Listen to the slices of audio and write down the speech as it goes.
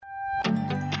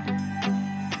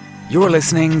You're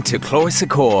listening to Clár Sa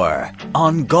Charr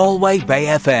on Galway Bay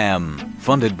FM,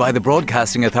 funded by the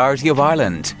Broadcasting Authority of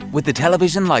Ireland with the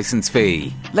television licence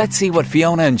fee. Let's see what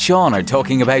Fiona and Sean are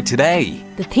talking about today.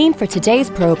 The theme for today's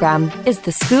programme is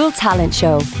the School Talent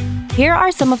Show. Here are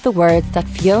some of the words that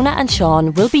Fiona and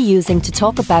Sean will be using to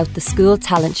talk about the School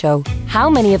Talent Show. How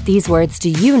many of these words do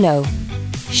you know?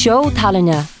 Show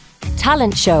talana,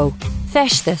 talent show,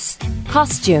 festus,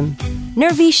 costume,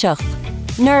 nervíseach,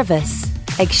 nervous,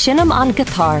 ag sinnam an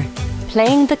guitar,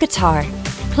 playing the guitar,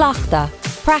 clachta,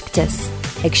 practice,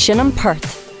 ag sinnam pert,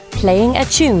 playing a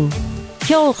tune,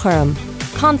 ceolchorm,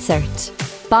 concert,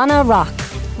 bana rock,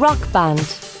 rock band,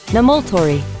 na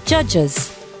multóirí,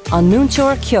 judges, an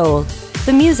múinteoir ceol,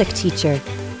 the music teacher,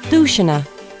 dúisina,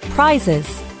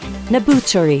 prizes, na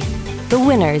búteoirí, the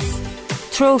winners,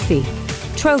 trophy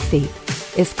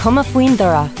is cuma faoin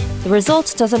dara. The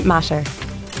result doesn't matter.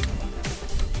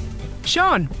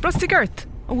 Sean, brusty gert,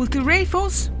 and will tú ray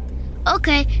fós?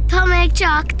 Ok, tá mé ag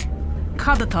teacht.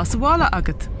 Cad atá sa bhála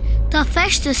agat? Tá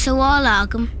festus sa bhála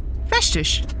agam.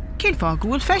 Festis? Cén fá go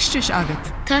bhfuil festis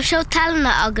agat? Tá seo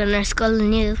talna agan ar scoil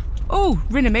nniu. Ó,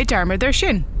 rinne mé darmar dar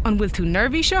sin, an bhfuil tú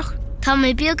nervíseach? Tá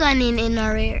mé beagganín in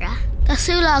áréire.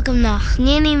 Tásúla agam nach,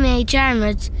 níní mé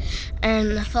dearmid ar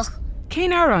na foch.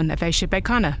 Cén áran a bheith sé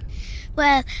beagcana?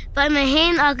 Well, ba mé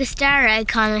héin agus dara ag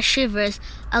chana shivers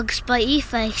agus ba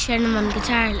ife ag sinnam an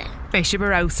guitar le. Bheith sé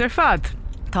barás ar fad.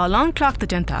 Tá lán cleachta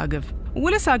denta agah.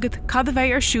 Bhuilas agad cad a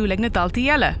bheith ar siú le na daltaí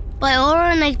eile. Ba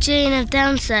óran ag Jane of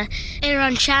Downsa ar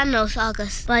an seanos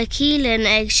agus ba cílinn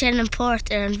ag sinnam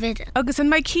port ar an vida. Agus an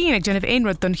maid cín ag genmh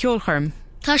aonrad don cheolchorm.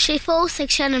 Tá sé fós ag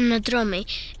sinnam na drumí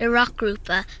I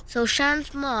rockgrúpa, so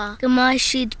seans má go mbeidh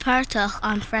siad páirteach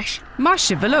an freis. Más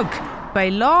si bhilug, ba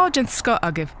láid an sco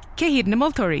agah. Cé hiad na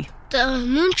multóirí? Tá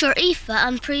múinteoir ife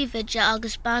an príomhaide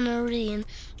agus banaríon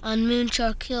an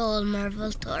múinteoir ceol mar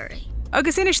bhultóirí.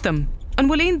 Agus inistam, an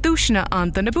bhfuil aon dúisina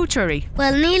an don na búteoirí?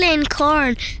 Well, níl aon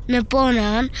corn na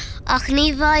bonán, ach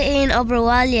ní bhaid aon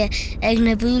oberháile ag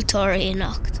na búltóirí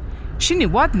anocht. Sin I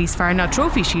bhd níos fearr ná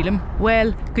trófaí sílam.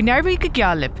 Well, go nearbhí go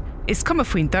geallib, is cuma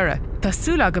faoin dara.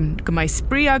 Tásúla agam go mbeidh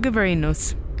sprí agah ar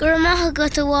aonús. Gur maithe go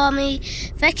bhámaí,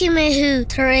 feici mé thu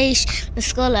tar éis na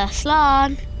scoile.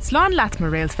 Slán! Slán leat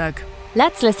mar réalfeag.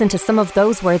 Let's listen to some of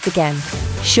those words again.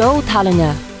 Show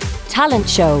talana, talent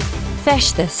show,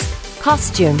 festus,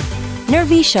 costume,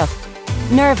 nervíseach,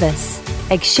 nervous,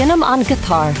 ag sinnam an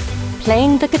guitar,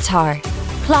 playing the guitar,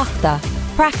 clachta,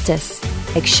 practice,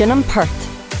 ag sinnam pert,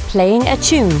 playing a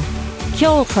tune,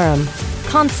 ceolchorm,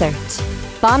 concert,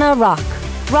 bana rock,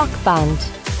 rock band,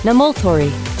 na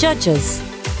multóirí, judges,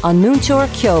 an múinteoir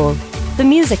ceol, the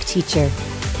music teacher,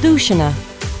 dúisina,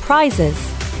 prizes,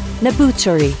 na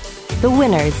búteoirí, the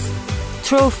winners,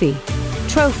 trophy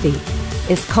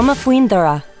is cuma faoin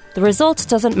dara. The result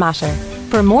doesn't matter.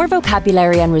 For more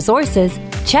vocabulary and resources,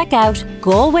 check out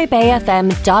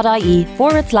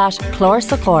galwaybayfm.ie/Clár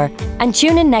Sa Charr and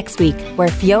tune in next week where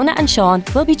Fiona and Sean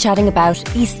will be chatting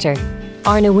about Easter.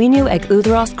 Arna winu ag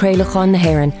údarás creulachán na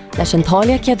hÉireann leis an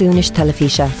táille ceadúnis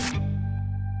telefíse.